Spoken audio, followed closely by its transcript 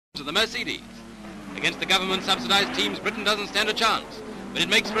to the Mercedes. Against the government-subsidized teams, Britain doesn't stand a chance, but it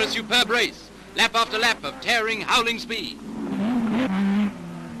makes for a superb race, lap after lap of tearing, howling speed.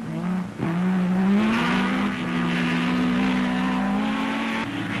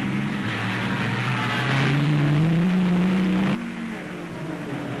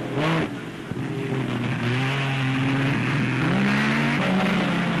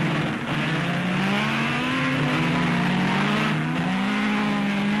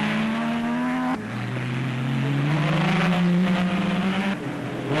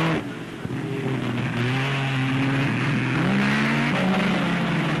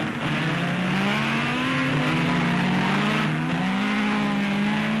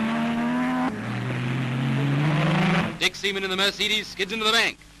 Dick Seaman in the Mercedes skids into the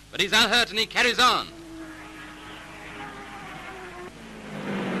bank, but he's unhurt and he carries on.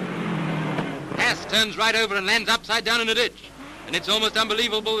 Haas turns right over and lands upside down in a ditch, and it's almost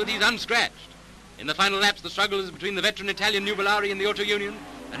unbelievable that he's unscratched. In the final laps, the struggle is between the veteran Italian Nuvolari in the Auto Union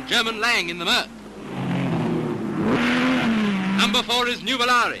and German Lang in the Merc. Number 4 is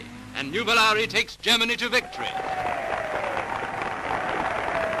Nuvolari, and Nuvolari takes Germany to victory.